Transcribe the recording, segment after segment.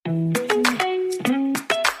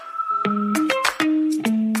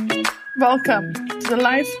Welcome to the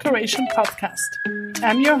Life Curation Podcast.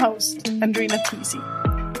 I'm your host, Andrina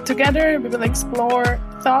Tisi. Together, we will explore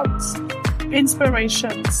thoughts,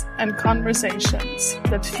 inspirations, and conversations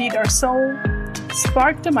that feed our soul,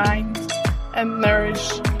 spark the mind, and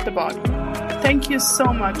nourish the body. Thank you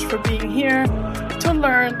so much for being here to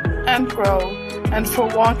learn and grow, and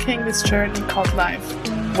for walking this journey called life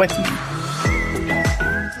with me.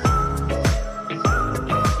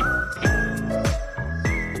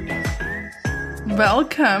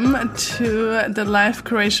 Welcome to the Life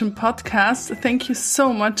Curation Podcast. Thank you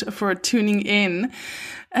so much for tuning in.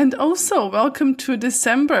 And also welcome to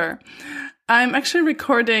December. I'm actually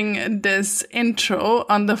recording this intro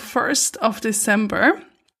on the 1st of December.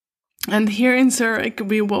 And here in Zurich,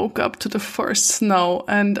 we woke up to the first snow,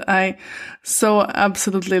 and I so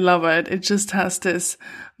absolutely love it. It just has this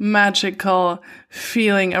magical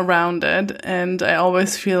feeling around it, and I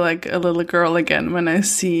always feel like a little girl again when I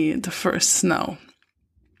see the first snow.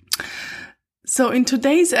 So in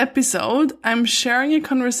today's episode, I'm sharing a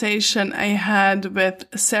conversation I had with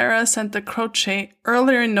Sarah Santa Croce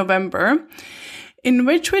earlier in November, in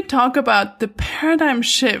which we talk about the paradigm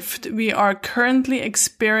shift we are currently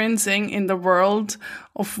experiencing in the world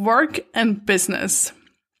of work and business.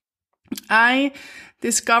 I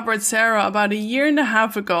discovered Sarah about 1.5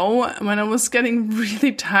 years ago when I was getting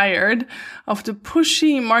really tired of the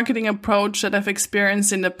pushy marketing approach that I've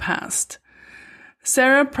experienced in the past.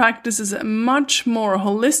 Sarah practices a much more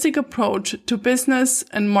holistic approach to business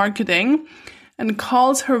and marketing and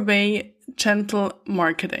calls her way gentle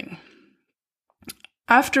marketing.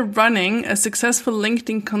 After running a successful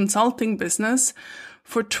LinkedIn consulting business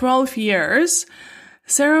for 12 years,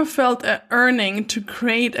 Sarah felt a yearning to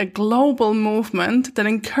create a global movement that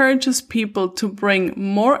encourages people to bring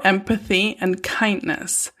more empathy and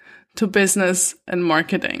kindness to business and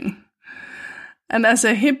marketing. And as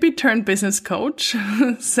a hippie turned business coach,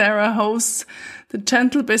 Sarah hosts the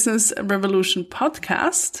Gentle Business Revolution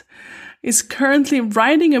podcast, is currently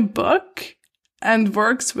writing a book, and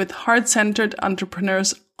works with heart-centered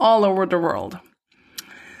entrepreneurs all over the world.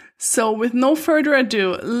 So with no further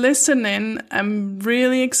ado, listen in. I'm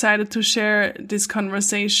really excited to share this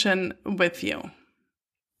conversation with you.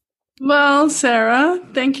 Well, Sarah,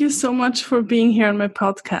 thank you so much for being here on my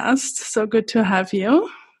podcast. So good to have you.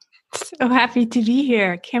 So happy to be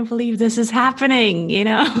here. Can't believe this is happening,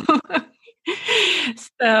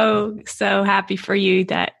 So happy for you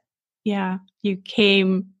that, you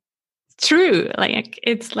came true.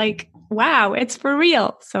 It's like, wow, it's for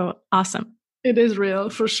real. So awesome. It is real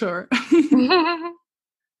for sure.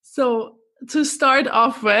 So to start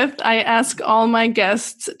off with, I ask all my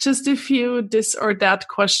guests just a few this or that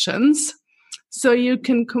questions. So you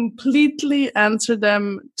can completely answer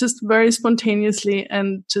them just very spontaneously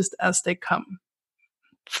and just as they come.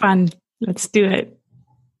 Fun. Let's do it.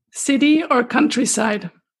 City or countryside?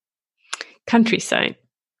 Countryside.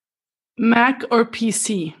 Mac or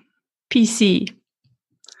PC? PC.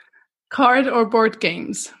 Card or board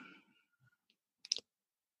games?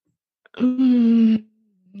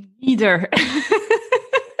 Either.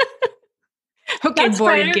 Okay, That's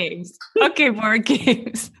board fair. games. Okay, board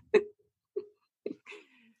games.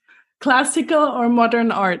 Classical or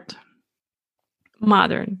modern art?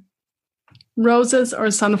 Modern. Roses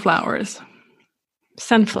or sunflowers?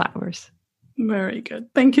 Sunflowers. Very good.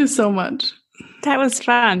 Thank you so much. That was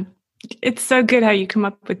fun. It's so good how you come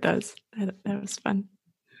up with those. That was fun.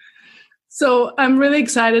 So I'm really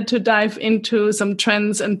excited to dive into some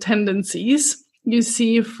trends and tendencies you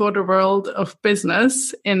see for the world of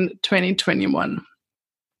business in 2021.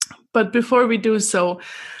 But before we do so,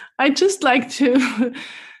 I'd just like to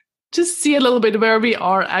just see a little bit where we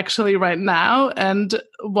are actually right now and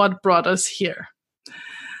what brought us here.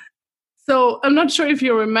 So I'm not sure if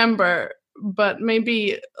you remember, but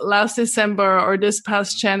maybe last December or this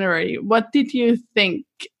past January, what did you think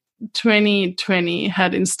 2020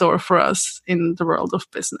 had in store for us in the world of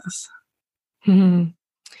business?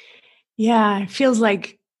 Yeah, it feels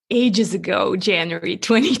like ages ago, January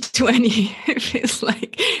 2020. It feels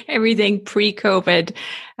like everything pre-COVID.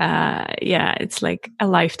 It's like a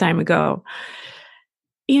lifetime ago.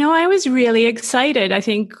 I was really excited. I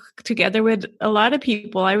think together with a lot of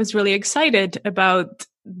people, I was really excited about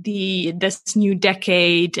this new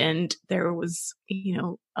decade, and there was,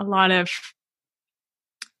 a lot of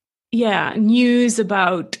news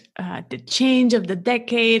about the change of the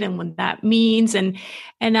decade and what that means. And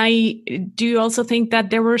I do also think that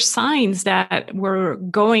there were signs that were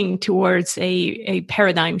going towards a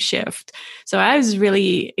paradigm shift. So I was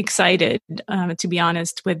really excited, to be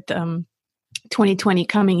honest, with 2020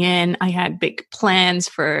 coming in. I had big plans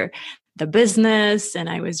for the business, and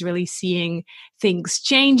I was really seeing things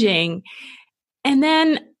changing. And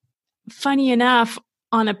then, funny enough,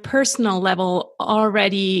 on a personal level,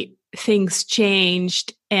 already things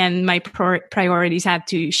changed and my priorities had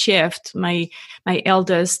to shift. My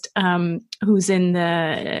eldest, who's in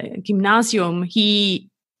the gymnasium,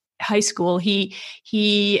 high school, he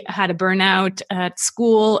had a burnout at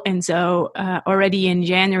school, and so already in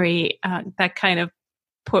January, that kind of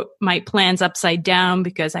put my plans upside down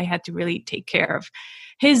because I had to really take care of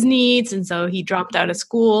his needs. And so he dropped out of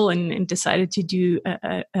school and decided to do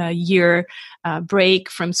a year break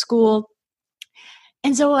from school.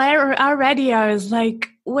 And so I was like,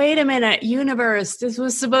 wait a minute, universe, this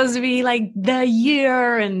was supposed to be like the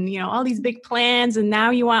year and, all these big plans. And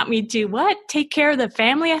now you want me to what? Take care of the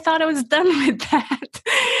family? I thought I was done with that.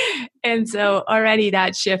 And so already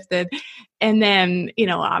that shifted. And then,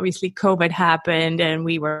 obviously COVID happened and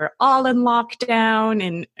we were all in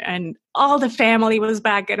lockdown and all the family was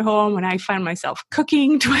back at home and I found myself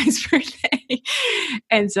cooking twice per day.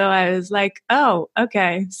 And so I was like, oh,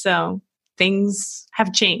 okay. So things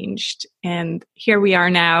have changed, and here we are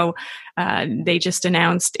now. They just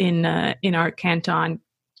announced in our canton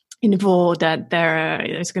in Vaud that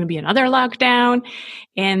there's going to be another lockdown,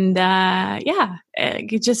 and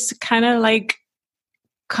it just kind of like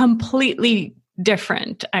completely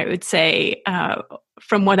different, I would say,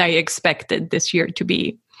 from what I expected this year to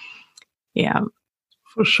be. Yeah,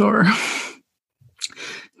 for sure.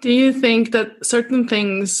 Do you think that certain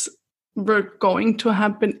things were going to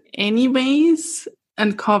happen anyways,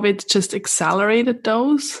 and COVID just accelerated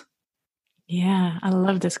those? Yeah, I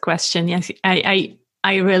love this question. Yes, I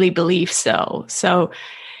really believe so. So,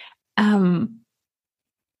 as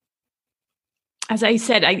I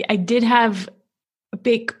said, I did have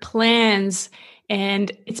big plans,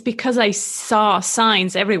 and it's because I saw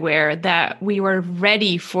signs everywhere that we were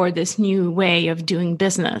ready for this new way of doing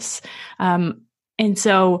business. And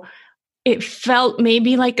so it felt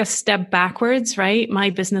maybe like a step backwards, right?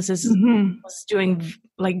 My business was doing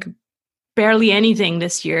like barely anything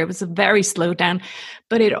this year. It was a very slow down,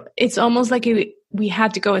 but it's almost like we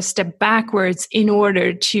had to go a step backwards in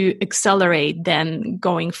order to accelerate then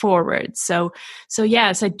going forward. So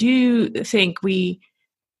yes, I do think we,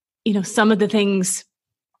 some of the things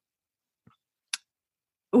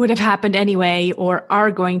would have happened anyway or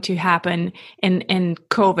are going to happen, and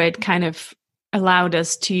COVID kind of allowed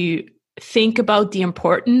us to think about the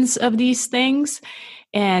importance of these things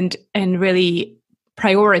and really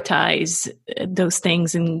prioritize those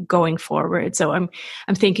things and going forward. So I'm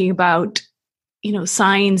thinking about,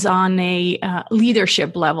 signs on a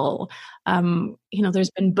leadership level.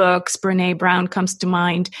 There's been books, Brené Brown comes to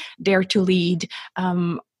mind, Dare to Lead,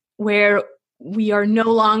 where we are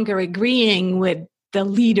no longer agreeing with the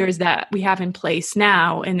leaders that we have in place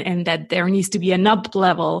now, and that there needs to be an up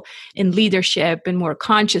level in leadership and more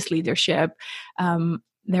conscious leadership.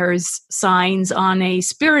 There's signs on a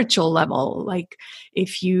spiritual level, like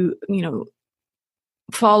if you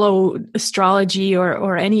follow astrology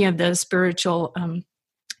or any of the spiritual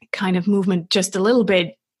kind of movement just a little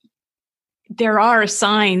bit, there are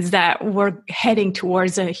signs that we're heading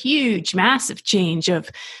towards a huge, massive change of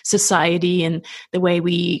society and the way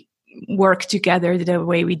we work together, the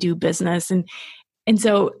way we do business. And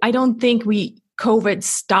so I don't think COVID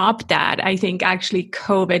stopped that. I think actually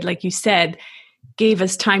COVID, like you said, gave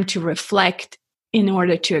us time to reflect in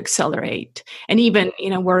order to accelerate. And even,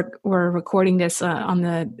 we're recording this on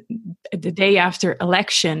the day after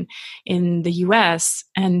election in the US.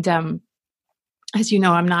 And as you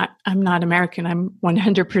know, I'm not American. I'm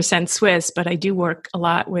 100% Swiss, but I do work a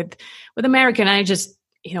lot with American. I just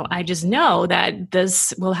know that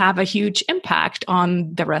this will have a huge impact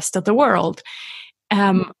on the rest of the world.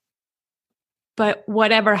 But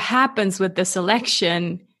whatever happens with this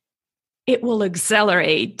election, it will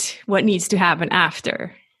accelerate what needs to happen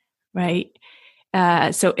after, right?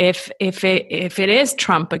 So if it is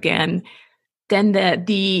Trump again, then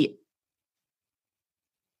the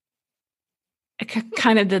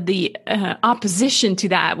kind of the opposition to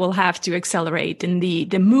that will have to accelerate, and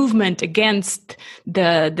the movement against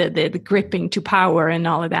the gripping to power and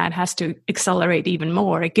all of that has to accelerate even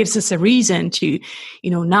more. It gives us a reason to,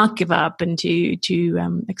 not give up and to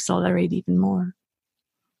accelerate even more.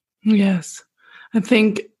 Yes, I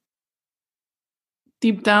think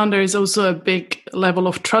deep down there is also a big level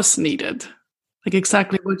of trust needed, like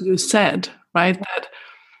exactly what you said, right? That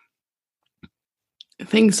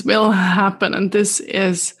things will happen, and this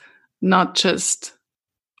is not just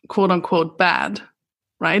quote unquote bad,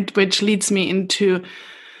 right? Which leads me into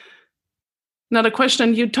another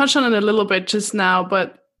question. You touched on it a little bit just now,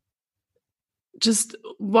 but just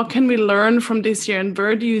what can we learn from this year, and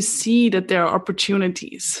where do you see that there are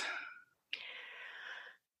opportunities?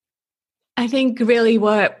 I think really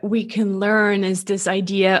what we can learn is this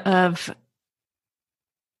idea of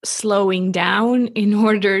slowing down in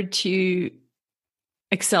order to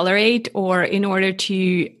accelerate, or in order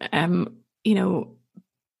to,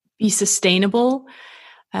 be sustainable.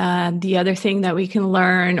 The other thing that we can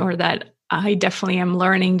learn, or that I definitely am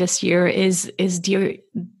learning this year, is the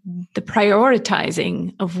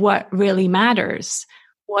prioritizing of what really matters,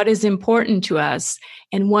 what is important to us.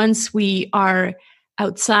 And once we are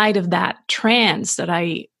outside of that trance, that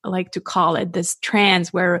I like to call it, this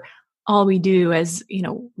trance where all we do is,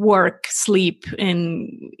 work, sleep,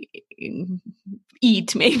 and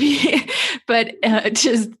eat maybe, but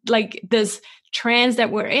just like this trance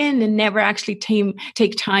that we're in, and never actually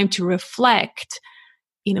take time to reflect,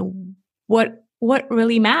 what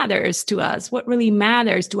really matters to us, what really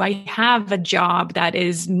matters. Do I have a job that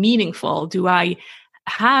is meaningful? Do I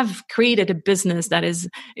have created a business that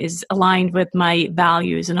is aligned with my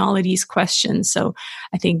values, and all of these questions? So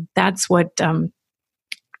I think that's what,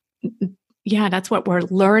 that's what we're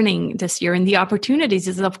learning this year. And the opportunities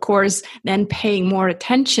is, of course, then paying more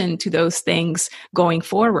attention to those things going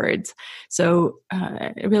forward. So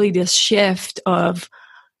really this shift of,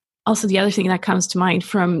 also the other thing that comes to mind,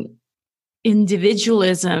 from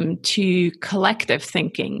individualism to collective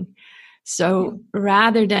thinking. So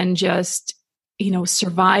rather than just,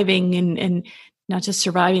 surviving and not just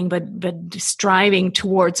surviving, but striving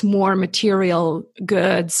towards more material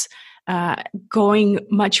goods, going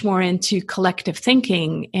much more into collective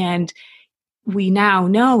thinking. And we now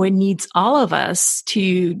know it needs all of us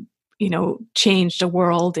to, change the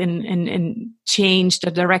world and change the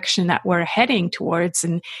direction that we're heading towards.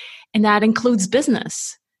 And that includes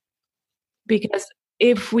business. Because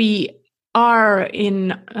if we are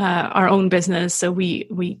in our own business, so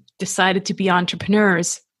we decided to be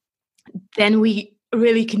entrepreneurs, then we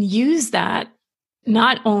really can use that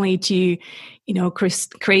not only to,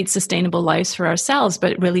 create sustainable lives for ourselves,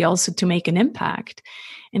 but really also to make an impact.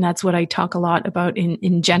 And that's what I talk a lot about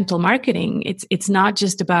in gentle marketing. It's not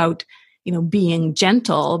just about, being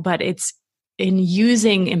gentle, but it's in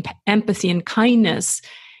using empathy and kindness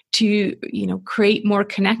to, create more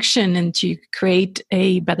connection and to create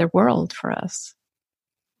a better world for us.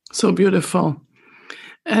 So beautiful.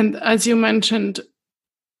 And as you mentioned,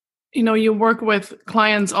 you work with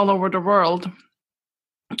clients all over the world.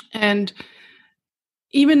 And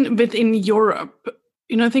even within Europe,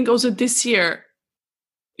 I think also this year,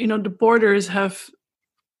 the borders have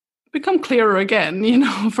become clearer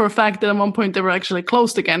again, for a fact that at one point they were actually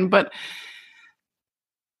closed again. But,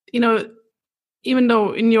 even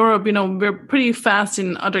though in Europe, we're pretty fast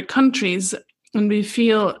in other countries, and we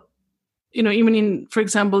feel, even in, for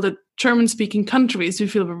example, the German-speaking countries, we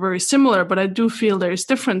feel we're very similar, but I do feel there's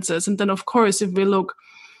differences. And then, of course, if we look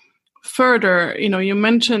further, you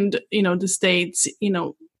mentioned, the States,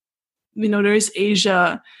 there is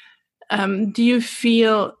Asia. Do you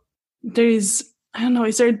feel is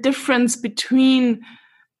there a difference between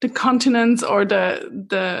the continents or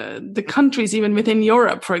the countries, even within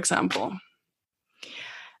Europe, for example?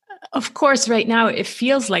 Of course, right now it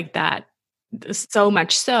feels like that, so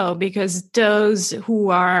much so, because those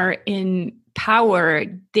who are in power,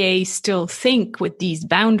 they still think with these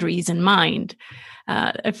boundaries in mind.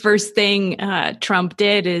 The first thing Trump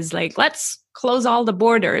did is like, let's close all the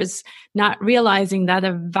borders, not realizing that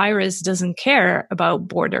a virus doesn't care about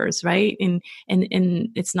borders, right? And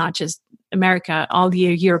it's not just America; all the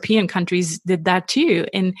European countries did that too.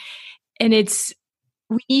 And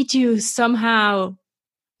we need to somehow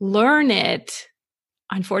learn it,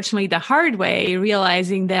 unfortunately, the hard way,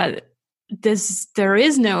 realizing that there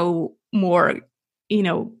is no more,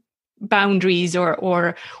 boundaries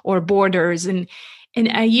or borders. And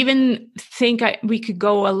I even think we could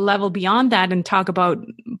go a level beyond that and talk about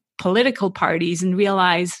political parties and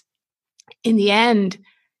realize in the end,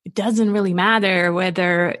 it doesn't really matter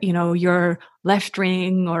whether, you're left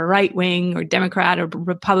wing or right wing or Democrat or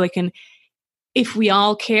Republican. If we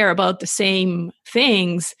all care about the same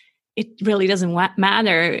things, it really doesn't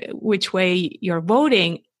matter which way you're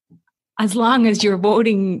voting, as long as you're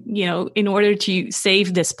voting, in order to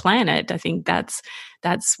save this planet. I think that's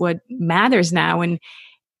what matters now. And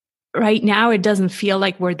right now, it doesn't feel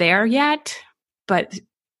like we're there yet, but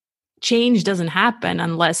change doesn't happen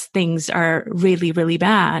unless things are really, really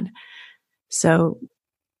bad. So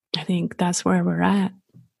I think that's where we're at.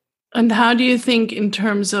 And how do you think in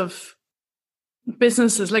terms of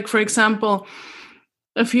businesses? Like, for example,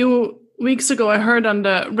 a few weeks ago, I heard on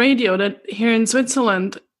the radio that here in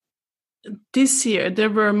Switzerland, this year there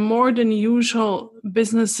were more than usual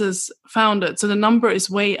businesses founded. So the number is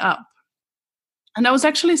way up. And I was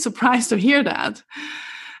actually surprised to hear that.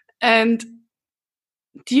 And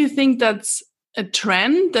do you think that's a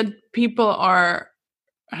trend that people are,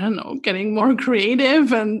 I don't know, getting more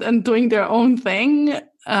creative and doing their own thing?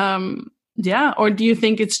 Or do you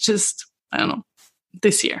think it's just, I don't know,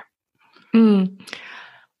 this year?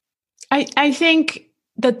 I think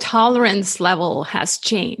the tolerance level has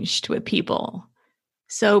changed with people.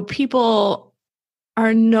 So people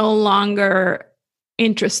are no longer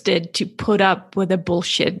interested to put up with a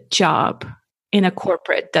bullshit job in a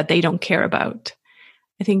corporate that they don't care about.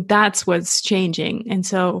 I think that's what's changing. And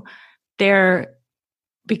so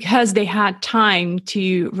because they had time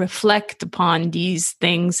to reflect upon these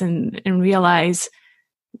things and realize,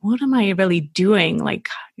 what am I really doing? Like,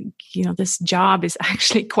 this job is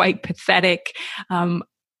actually quite pathetic. And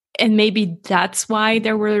maybe that's why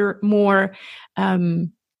there were more,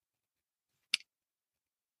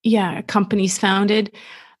 companies founded.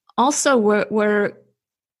 Also, we're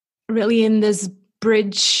really in this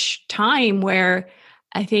bridge time where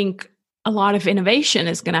I think a lot of innovation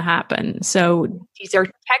is going to happen. So these are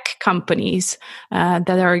tech companies that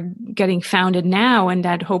are getting founded now, and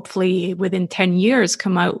that hopefully within 10 years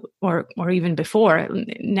come out, or even before.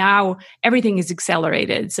 Now everything is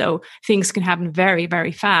accelerated, so things can happen very,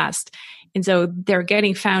 very fast. And so they're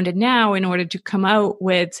getting founded now in order to come out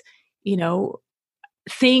with,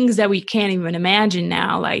 things that we can't even imagine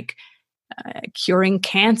now, like curing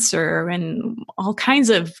cancer and all kinds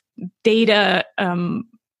of data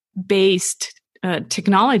based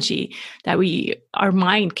technology that our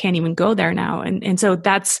mind can't even go there now. And so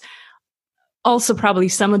that's also probably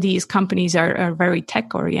some of these companies are very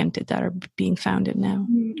tech oriented that are being founded now.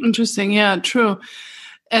 Interesting. Yeah, true.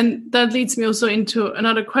 And that leads me also into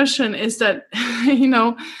another question is that,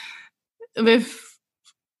 we've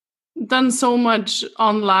done so much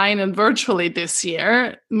online and virtually this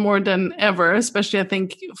year, more than ever, especially I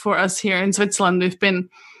think for us here in Switzerland, we've been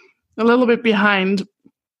a little bit behind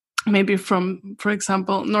maybe from, for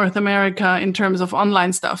example, North America in terms of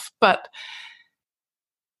online stuff. But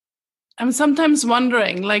I'm sometimes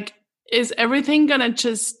wondering, like, is everything going to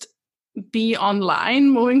just be online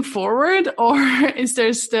moving forward? Or is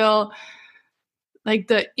there still like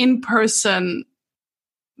the in-person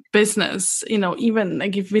business, even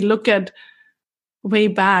like if we look at way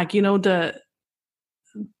back, the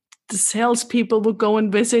salespeople would go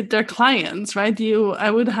and visit their clients, right?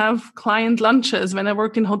 I would have client lunches when I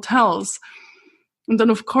work in hotels. And then,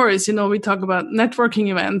 of course, we talk about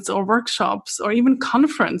networking events or workshops or even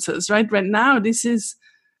conferences, right? Right now, this is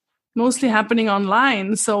mostly happening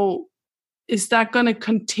online. So is that going to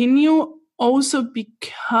continue also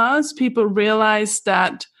because people realize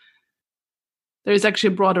that there is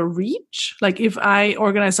actually a broader reach? Like if I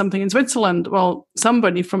organize something in Switzerland, well,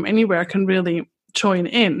 somebody from anywhere can really join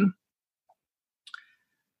in.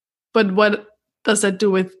 But what does that do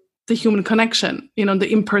with the human connection,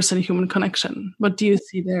 the in-person human connection? What do you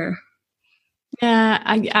see there? Yeah,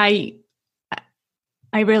 I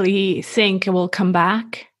really think it will come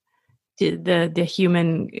back to the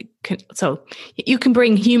human. So you can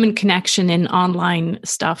bring human connection in online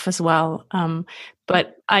stuff as well.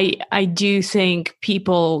 But I do think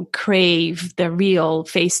people crave the real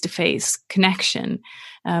face-to-face connection.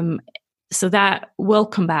 So that will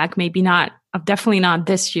come back. Maybe not, definitely not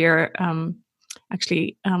this year.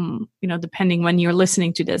 Actually, depending when you're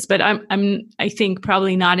listening to this, but I think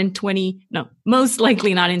probably not in most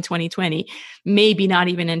likely not in 2020, maybe not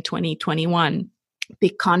even in 2021.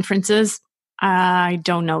 Big conferences, I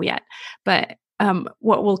don't know yet, but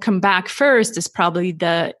what will come back first is probably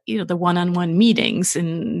the one-on-one meetings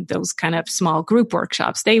and those kind of small group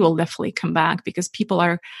workshops. They will definitely come back because people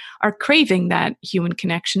are craving that human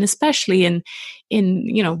connection, especially in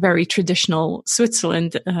very traditional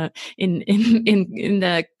Switzerland, in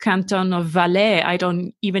the canton of Valais. I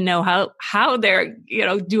don't even know how they're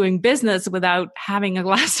doing business without having a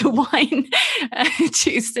glass of wine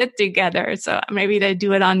to sit together. So maybe they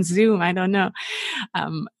do it on Zoom. I don't know. I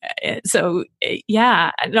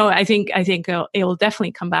think it will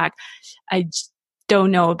definitely come back. I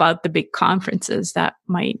don't know about the big conferences. That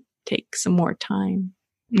might take some more time.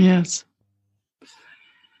 Yes.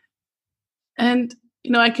 And,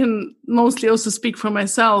 I can mostly also speak for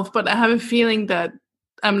myself, but I have a feeling that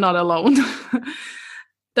I'm not alone.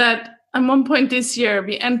 That at one point this year,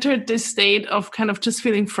 we entered this state of kind of just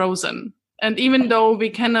feeling frozen. And even though we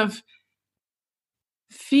kind of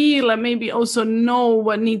feel and maybe also know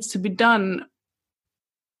what needs to be done,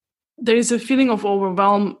 there is a feeling of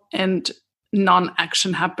overwhelm and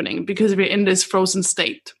non-action happening because we're in this frozen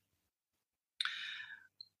state.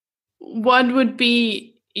 what would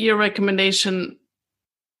be your recommendation,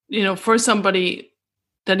 for somebody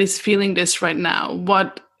that is feeling this right now?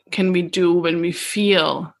 What can we do when we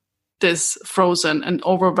feel this frozen and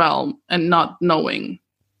overwhelmed and not knowing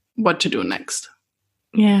what to do next?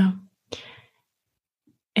 Yeah.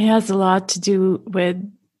 It has a lot to do with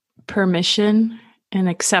permission and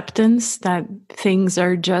acceptance that things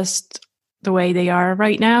are just the way they are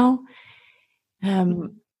right now.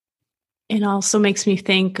 It also makes me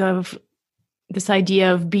think of this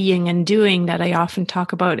idea of being and doing that I often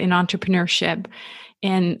talk about in entrepreneurship.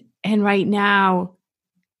 And right now,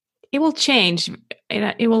 it will change.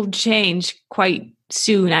 It will change quite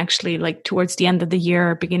soon, actually, like towards the end of the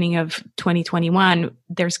year, beginning of 2021,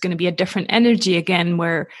 there's going to be a different energy again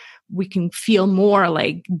where we can feel more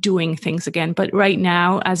like doing things again. But right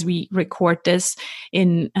now, as we record this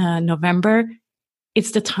in November,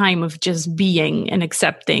 it's the time of just being and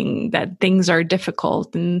accepting that things are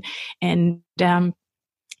difficult and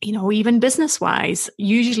even business-wise,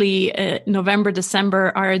 usually November,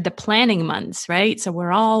 December are the planning months, right? So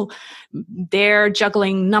we're all there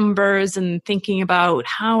juggling numbers and thinking about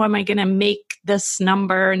how am I going to make this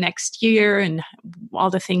number next year and all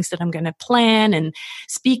the things that I'm going to plan and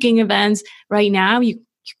speaking events. Right now, you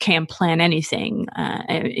can't plan anything.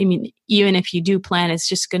 I mean, even if you do plan, it's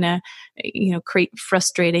just going to, create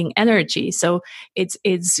frustrating energy. So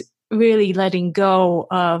it's really letting go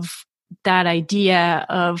of that idea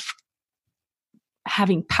of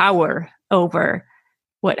having power over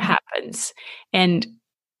what happens and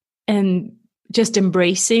just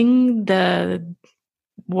embracing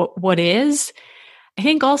what is. I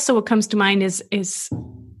think also what comes to mind is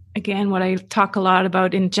again, what I talk a lot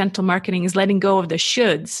about in gentle marketing is letting go of the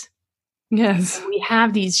shoulds. Yes. We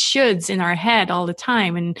have these shoulds in our head all the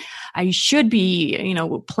time. And I should be,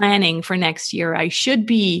 planning for next year. I should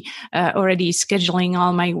be already scheduling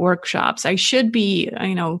all my workshops. I should be,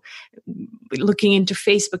 looking into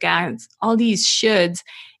Facebook ads, all these shoulds.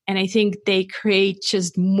 And I think they create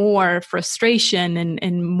just more frustration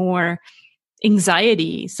and more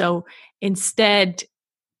anxiety. So instead,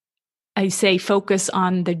 I say focus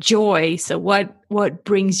on the joy. So what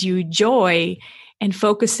brings you joy? And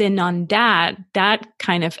focus in on that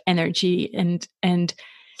kind of energy. And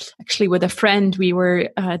actually with a friend, we were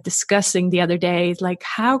discussing the other day, like,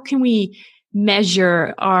 how can we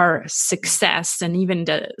measure our success? And even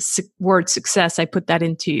the word success, I put that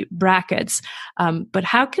into brackets. But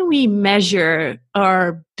how can we measure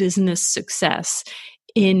our business success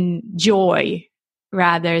in joy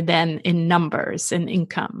rather than in numbers and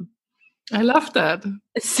income? I love that.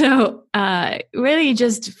 So really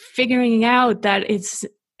just figuring out that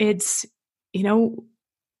it's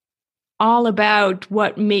all about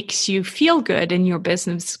what makes you feel good in your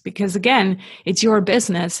business, because again, it's your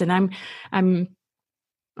business. And I'm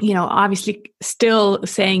obviously still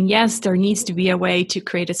saying, yes, there needs to be a way to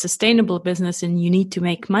create a sustainable business and you need to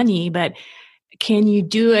make money, but can you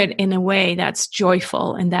do it in a way that's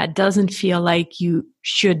joyful and that doesn't feel like you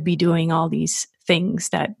should be doing all these things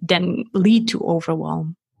that then lead to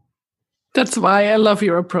overwhelm? That's why I love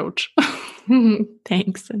your approach.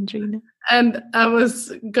 Thanks, Andrina. And I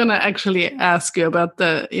was gonna actually ask you about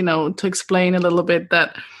to explain a little bit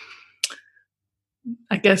that,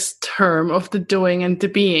 I guess, term of the doing and the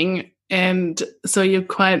being. And so you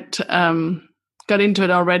quite got into it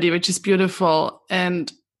already, which is beautiful,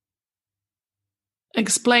 and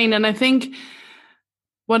explain. And I think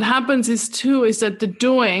what happens is that the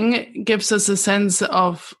doing gives us a sense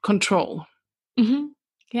of control. Mm-hmm.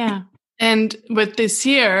 Yeah. And with this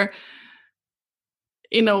year,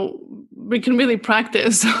 we can really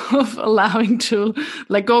practice of allowing to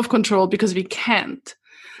let go of control because we can't.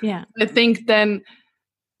 Yeah. I think then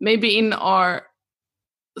maybe in our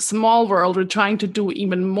small world, we're trying to do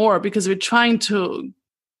even more because we're trying to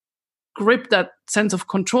grip that sense of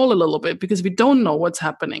control a little bit because we don't know what's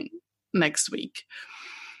happening next week.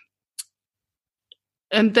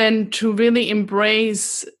 And then to really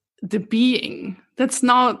embrace the being. That's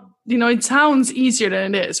not, it sounds easier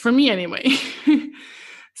than it is, for me anyway.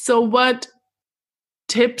 So what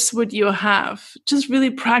tips would you have? Just really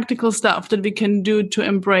practical stuff that we can do to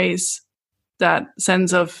embrace that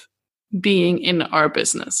sense of being in our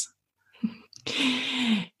business.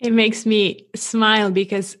 It makes me smile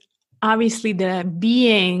because obviously the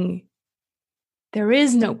being, there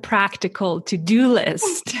is no practical to-do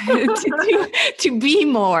list to be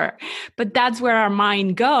more. But that's where our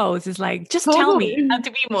mind goes. It's like, just tell me how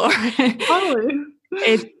to be more.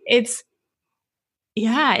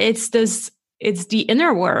 It's the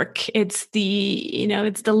inner work. It's the,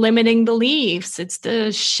 it's the limiting beliefs. It's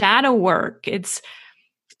the shadow work. It's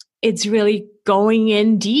it's really going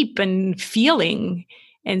in deep and feeling.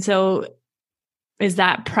 And so is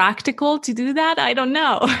that practical to do that? I don't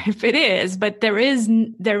know if it is, but there is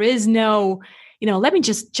no, let me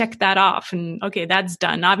just check that off and okay, that's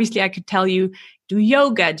done. Obviously I could tell you, do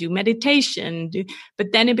yoga, do meditation,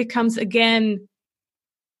 but then it becomes again,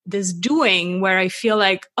 this doing where I feel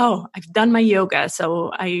like, oh, I've done my yoga.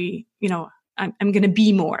 So I'm going to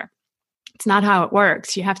be more. It's not how it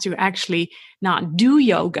works. You have to actually not do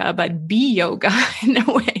yoga, but be yoga in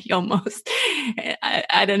a way almost.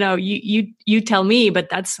 I don't know. You tell me, but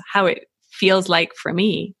that's how it feels like for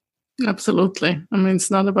me. Absolutely. I mean, it's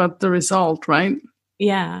not about the result, right?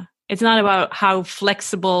 Yeah. It's not about how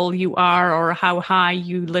flexible you are or how high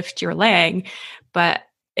you lift your leg, but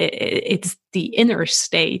it's the inner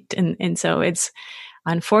state. And so it's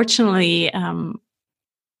unfortunately,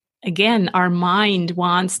 again, our mind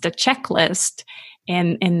wants the checklist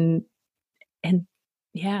and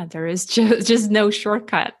yeah, there is just no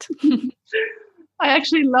shortcut. I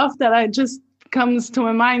actually love that. It just comes to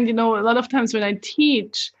my mind, a lot of times when I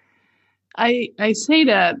teach, I say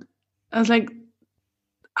that. I was like,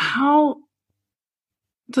 how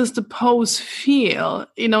does the pose feel?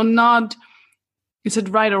 Not is it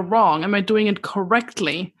right or wrong? Am I doing it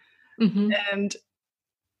correctly? Mm-hmm. And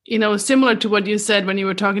similar to what you said when you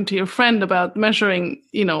were talking to your friend about measuring,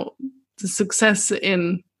 the success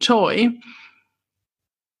in joy,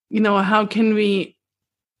 how can we,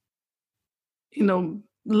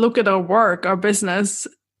 look at our work, our business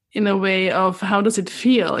in a way of how does it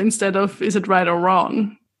feel instead of is it right or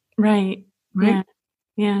wrong? Right.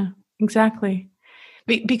 Yeah, exactly.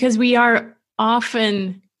 Because we are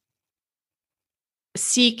often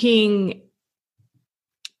seeking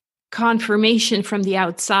confirmation from the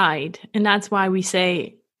outside. And that's why we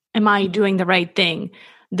say, am I doing the right thing?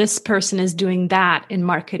 This person is doing that in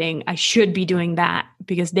marketing. I should be doing that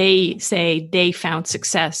because they say they found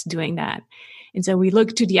success doing that. And so we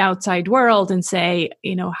look to the outside world and say,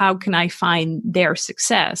 how can I find their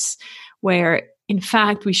success? Where in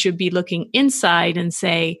fact, we should be looking inside and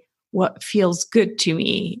say, what feels good to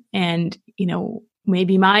me? And,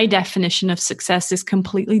 maybe my definition of success is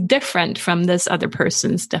completely different from this other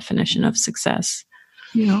person's definition of success.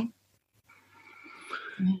 Yeah.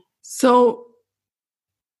 So,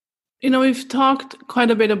 we've talked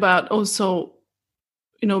quite a bit about also,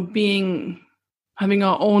 having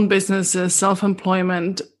our own businesses,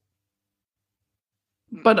 self-employment,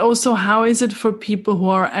 but also how is it for people who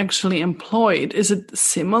are actually employed? Is it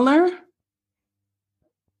similar?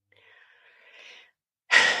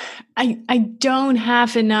 I don't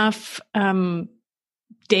have enough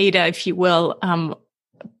data, if you will,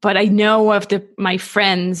 but I know of my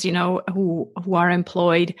friends, who are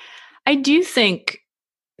employed. I do think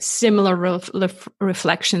similar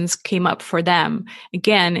reflections came up for them.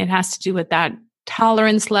 Again, it has to do with that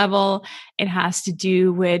tolerance level. It has to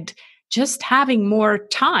do with just having more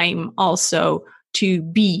time also to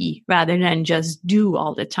be rather than just do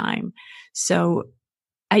all the time. So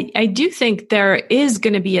I do think there is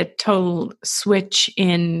going to be a total switch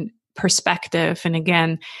in perspective. And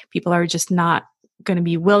again, people are just not going to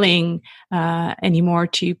be willing anymore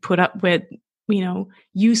to put up with,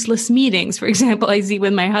 useless meetings. For example, I see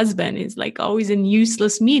with my husband is like always in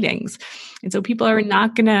useless meetings. And so people are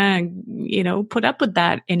not going to, put up with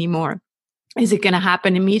that anymore. Is it going to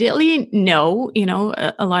happen immediately? No.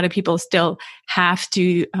 A lot of people still have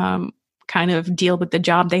to kind of deal with the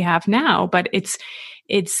job they have now, but it's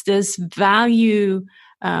this value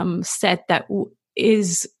set that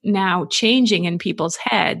is now changing in people's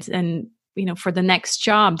heads. And, for the next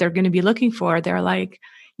job they're going to be looking for, they're like,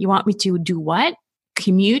 you want me to do what?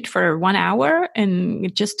 Commute for 1 hour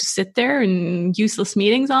and just to sit there in useless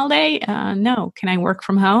meetings all day? No. Can I work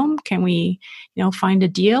from home? Can we, find a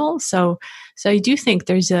deal? So I do think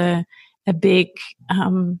there's a big,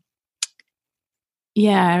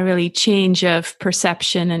 really change of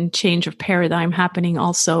perception and change of paradigm happening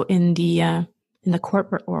also in the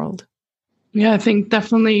corporate world. Yeah, I think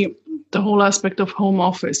definitely the whole aspect of home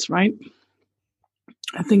office, right?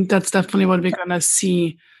 I think that's definitely what we're going to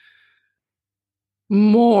see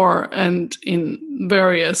more and in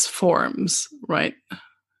various forms, right?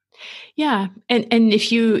 Yeah. And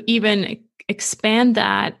if you even expand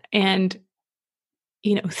that and,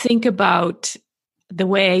 think about the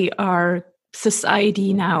way our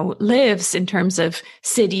society now lives in terms of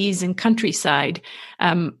cities and countryside,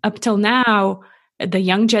 up till now, the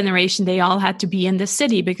young generation, they all had to be in the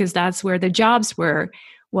city because that's where the jobs were.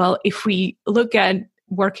 Well, if we look at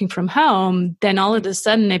working from home, then all of a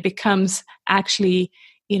sudden it becomes actually,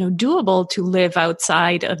 doable to live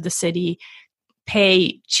outside of the city,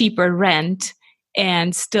 pay cheaper rent,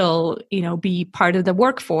 and still, be part of the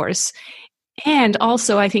workforce. And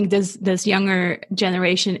also, I think this younger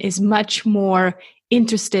generation is much more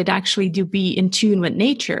interested actually to be in tune with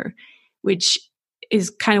nature, which is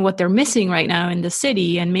kind of what they're missing right now in the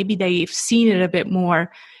city. And maybe they've seen it a bit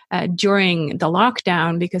more during the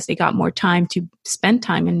lockdown because they got more time to spend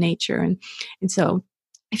time in nature. And so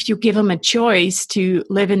if you give them a choice to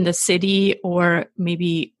live in the city or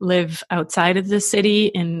maybe live outside of the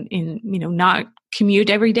city and not commute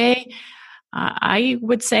every day, I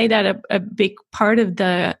would say that a big part of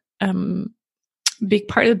the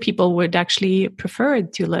people would actually prefer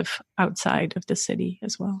to live outside of the city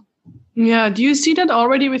as well. Yeah. Do you see that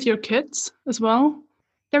already with your kids as well?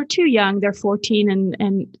 They're too young. They're 14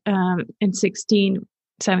 and 16,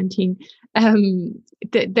 17.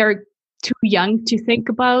 They're too young to think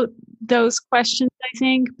about those questions, I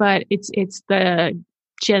think, but it's the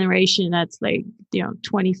generation that's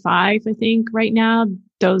 25, I think, right now.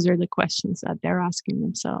 Those are the questions that they're asking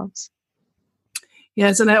themselves.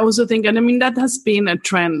 Yes, and I also think, and I mean, that has been a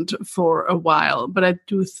trend for a while, but I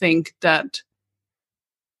do think that,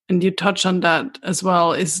 and you touch on that as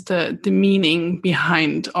well, is the meaning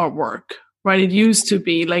behind our work, right? It used to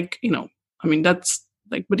be that's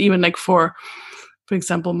but even for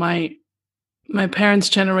example, my parents'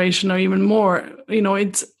 generation or even more,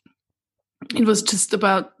 it was just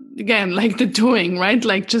about, again, the doing,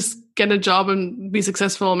 right? Just get a job and be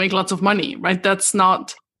successful, make lots of money, right? That's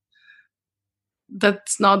not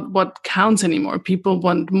what counts anymore. People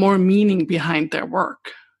want more meaning behind their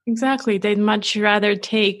work. Exactly. They'd much rather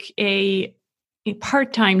take a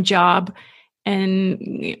part-time job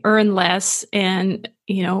and earn less and,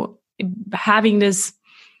 having this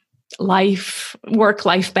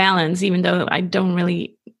work-life balance, even though I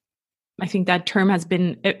think that term has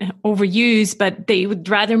been overused, but they would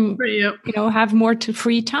rather, have more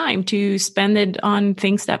free time to spend it on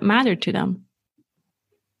things that matter to them.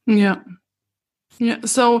 Yeah. Yeah.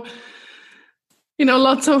 So,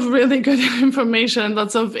 lots of really good information,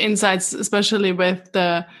 lots of insights, especially with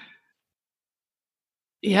the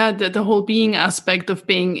whole being aspect of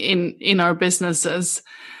being in our businesses.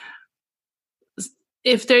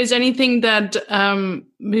 If there's anything that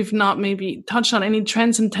we've not maybe touched on, any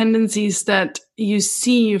trends and tendencies that you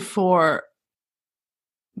see for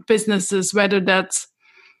businesses, whether that's,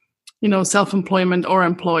 self-employment or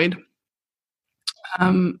employed,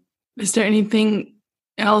 is there anything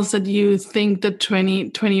else that you think that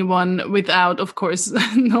 2021, without, of course,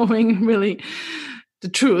 knowing really the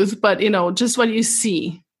truth, but, just what you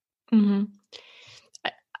see? Mm-hmm.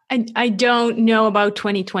 I don't know about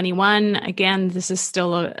 2021. Again, this is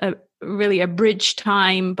still a really a bridge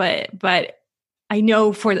time, but I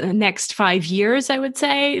know for the next 5 years, I would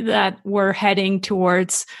say that we're heading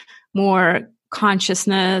towards more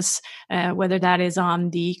consciousness, whether that is on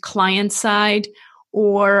the client side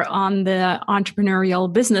or on the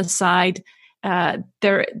entrepreneurial business side.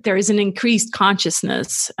 There is an increased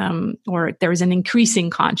consciousness, or there is an increasing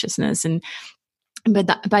consciousness,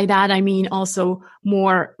 but by that, I mean also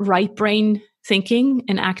more right brain thinking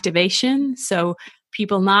and activation. So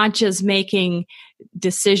people not just making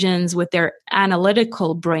decisions with their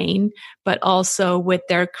analytical brain, but also with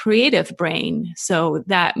their creative brain. So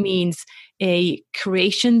that means a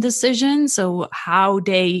creation decision. So how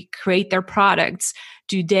they create their products.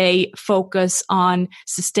 Do they focus on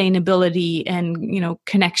sustainability and,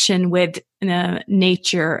 connection with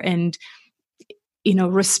nature and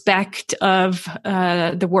respect of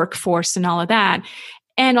the workforce and all of that.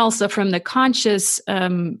 And also from the conscious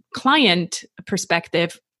client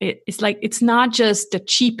perspective, it's not just the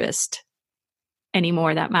cheapest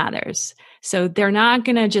anymore that matters. So they're not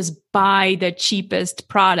going to just buy the cheapest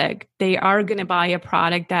product. They are going to buy a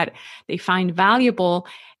product that they find valuable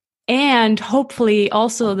and hopefully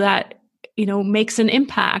also that, makes an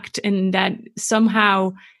impact and that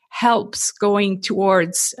somehow helps going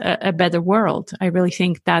towards a better world. I really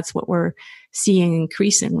think that's what we're seeing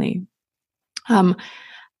increasingly. Again,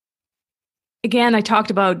 I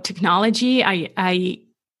talked about technology. I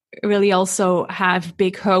really also have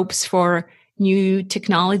big hopes for new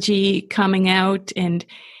technology coming out and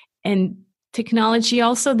technology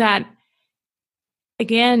also that,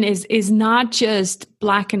 again, is not just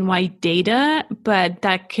black and white data, but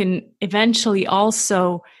that can eventually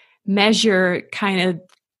also measure kind of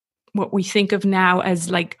what we think of now as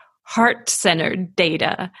heart-centered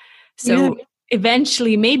data. So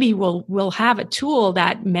eventually maybe we'll have a tool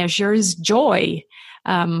that measures joy,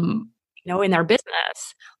 in our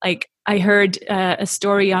business. I heard a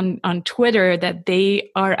story on Twitter that they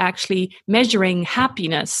are actually measuring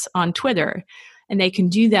happiness on Twitter, and they can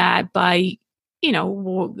do that by I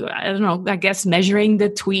don't know, I guess measuring the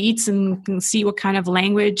tweets and can see what kind of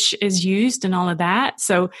language is used and all of that.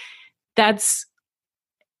 So that's,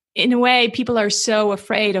 in a way, people are so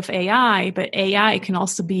afraid of AI, but AI can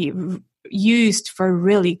also be used for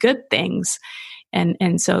really good things.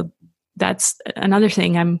 And so that's another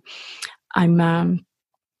thing I'm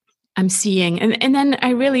seeing. And then I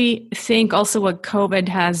really think also what COVID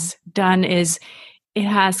has done is it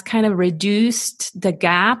has kind of reduced the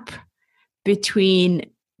gap between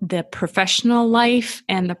the professional life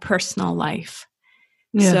and the personal life.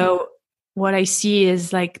 Yeah. So what I see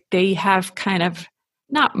is like they have kind of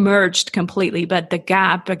not merged completely, but the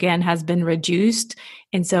gap again has been reduced.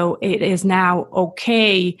 And so it is now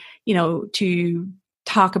okay, to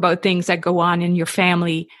talk about things that go on in your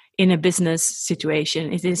family in a business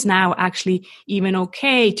situation. It is now actually even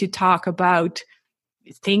okay to talk about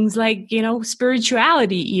things like,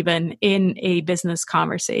 spirituality, even in a business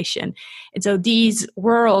conversation. And so these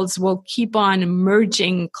worlds will keep on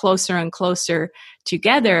merging closer and closer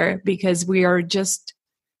together, because we are just,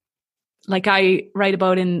 like I write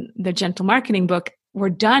about in the Gentle Marketing book, we're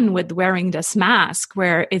done with wearing this mask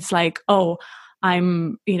where it's like, oh,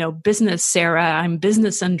 I'm, business Sarah, I'm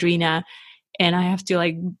business Andrina, and I have to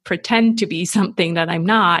like pretend to be something that I'm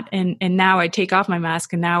not. And now I take off my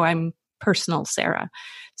mask and now I'm personal Sarah.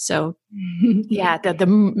 So yeah,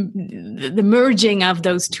 the merging of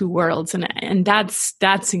those two worlds, and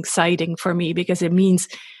that's exciting for me, because it means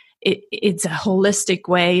it's a holistic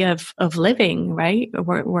way of living, right?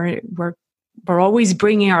 We're always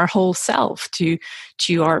bringing our whole self to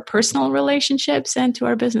our personal relationships and to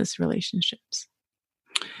our business relationships.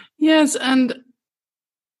 Yes, and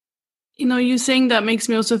you saying that makes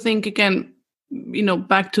me also think again,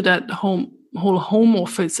 back to that whole home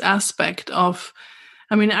office aspect of,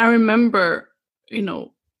 I remember,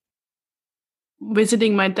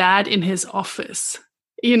 visiting my dad in his office.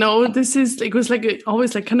 This is, it was like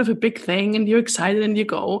always like kind of a big thing, and you're excited and you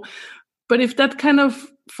go. But if that kind of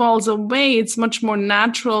falls away, it's much more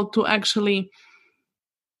natural to actually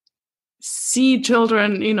see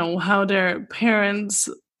children, how their parents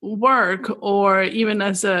work, or even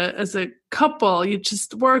as a couple, you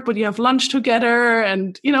just work, but you have lunch together,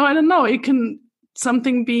 and I don't know, it can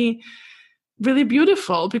something be really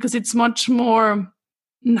beautiful because it's much more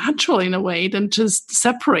natural in a way than just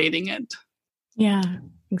separating it. Yeah,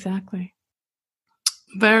 exactly.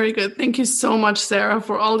 Very good. Thank you so much, Sarah,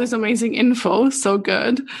 for all this amazing info. So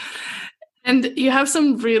good. And you have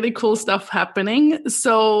some really cool stuff happening.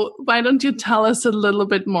 So why don't you tell us a little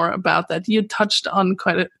bit more about that? You touched on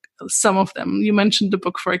some of them. You mentioned the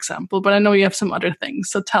book, for example, but I know you have some other things.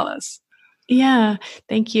 So tell us. Yeah,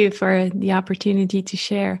 thank you for the opportunity to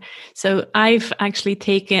share. So I've actually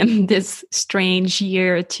taken this strange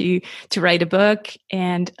year to write a book,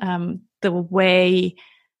 and the way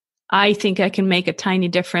I think I can make a tiny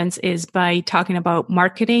difference is by talking about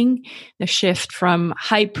marketing, the shift from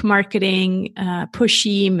hype marketing,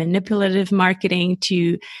 pushy, manipulative marketing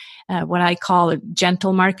to what I call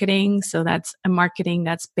gentle marketing. So that's a marketing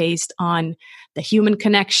that's based on the human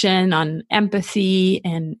connection, on empathy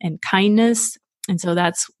and kindness. And so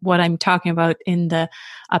that's what I'm talking about in the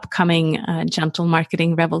upcoming Gentle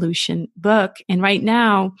Marketing Revolution book. And right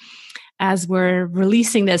now, as we're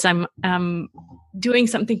releasing this, I'm doing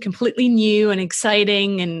something completely new and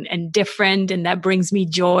exciting and different, and that brings me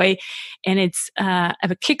joy. And it's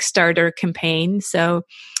of a Kickstarter campaign. So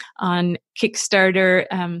on Kickstarter,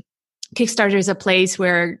 Kickstarter is a place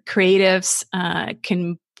where creatives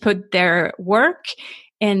can put their work,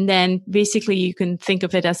 and then basically you can think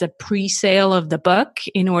of it as a pre-sale of the book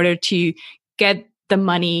in order to get the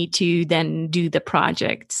money to then do the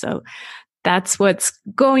project. So that's what's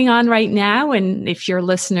going on right now. And if your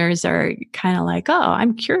listeners are kind of like, oh,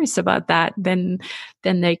 I'm curious about that, then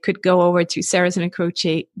they could go over to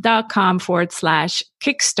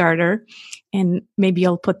sarahsandcrochet.com/Kickstarter. And maybe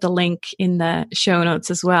I'll put the link in the show notes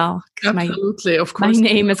as well. Absolutely, of course. My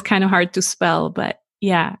name is kind of hard to spell, but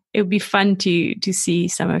yeah, it would be fun to see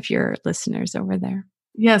some of your listeners over there.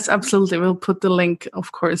 Yes, absolutely. We'll put the link,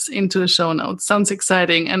 of course, into the show notes. Sounds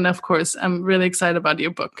exciting. And of course, I'm really excited about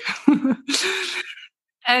your book.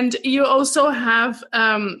 And you also have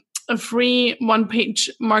a free one-page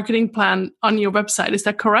marketing plan on your website. Is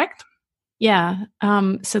that correct? Yeah.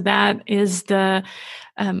 So that is the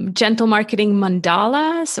Gentle Marketing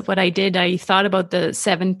Mandala. So what I did, I thought about the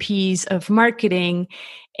 7 Ps of marketing,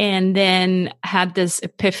 and then had this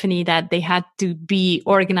epiphany that they had to be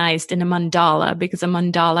organized in a mandala, because a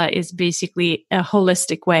mandala is basically a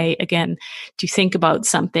holistic way, again, to think about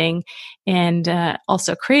something, and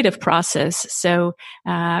also a creative process. So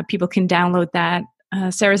people can download that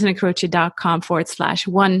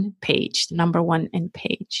sarahsantacroce.com/one page, the number one in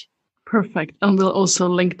page. Perfect. And we'll also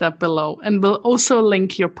link that below. And we'll also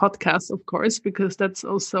link your podcast, of course, because that's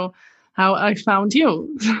also how I found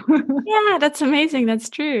you. Yeah, that's amazing. That's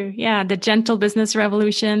true. Yeah, the Gentle Business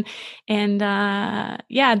Revolution. And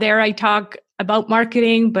there I talk about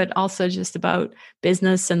marketing, but also just about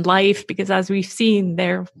business and life, because as we've seen,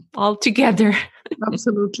 they're all together.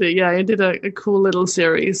 Absolutely. Yeah, I did a cool little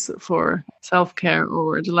series for self-care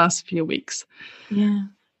over the last few weeks. Yeah.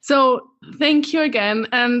 So thank you again.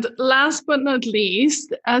 And last but not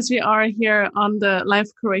least, as we are here on the Life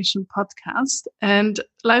Curation podcast, and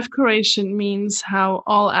life curation means how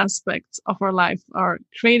all aspects of our life are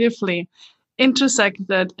creatively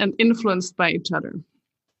intersected and influenced by each other.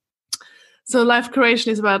 So life curation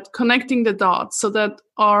is about connecting the dots so that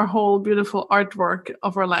our whole beautiful artwork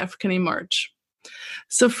of our life can emerge.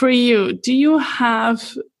 So for you, do you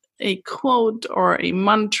have a quote or a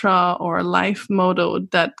mantra or a life motto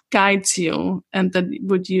that guides you and that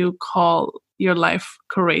would you call your life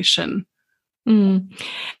curation? I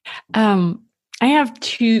have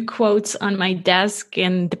two quotes on my desk,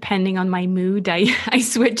 and depending on my mood, I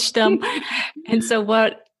switch them. And so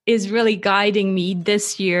what is really guiding me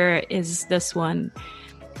this year is this one.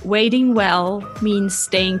 Waiting well means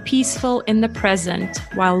staying peaceful in the present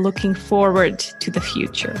while looking forward to the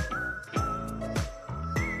future.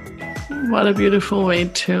 What a beautiful way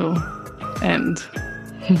to end.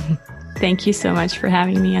 Thank you so much for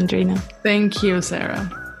having me, Andrina. Thank you, Sarah.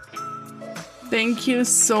 Thank you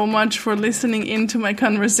so much for listening into my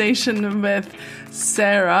conversation with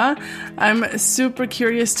Sarah. I'm super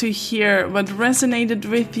curious to hear what resonated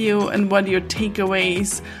with you and what your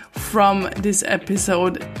takeaways from this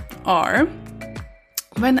episode are.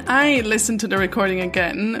 When I listened to the recording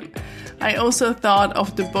again, I also thought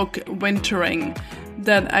of the book Wintering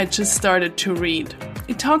that I just started to read.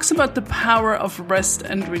 It talks about the power of rest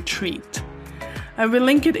and retreat. I will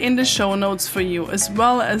link it in the show notes for you, as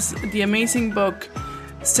well as the amazing book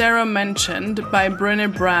Sarah mentioned by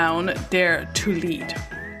Brené Brown, Dare to Lead.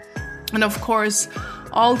 And of course,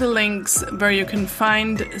 all the links where you can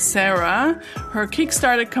find Sarah, her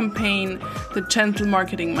Kickstarter campaign, the Gentle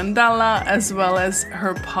Marketing Mandala, as well as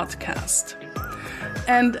her podcast.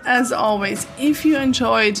 And as always, if you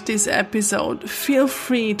enjoyed this episode, feel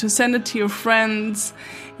free to send it to your friends,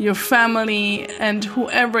 your family, and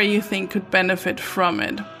whoever you think could benefit from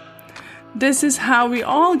it. This is how we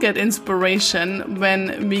all get inspiration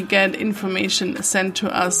when we get information sent to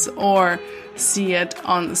us or see it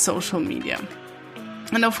on social media.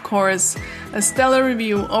 And of course, a stellar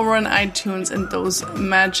review over on iTunes and those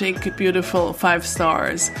magic, beautiful 5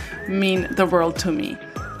 stars mean the world to me.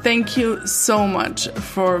 Thank you so much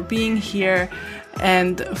for being here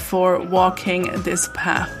and for walking this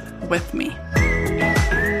path with me.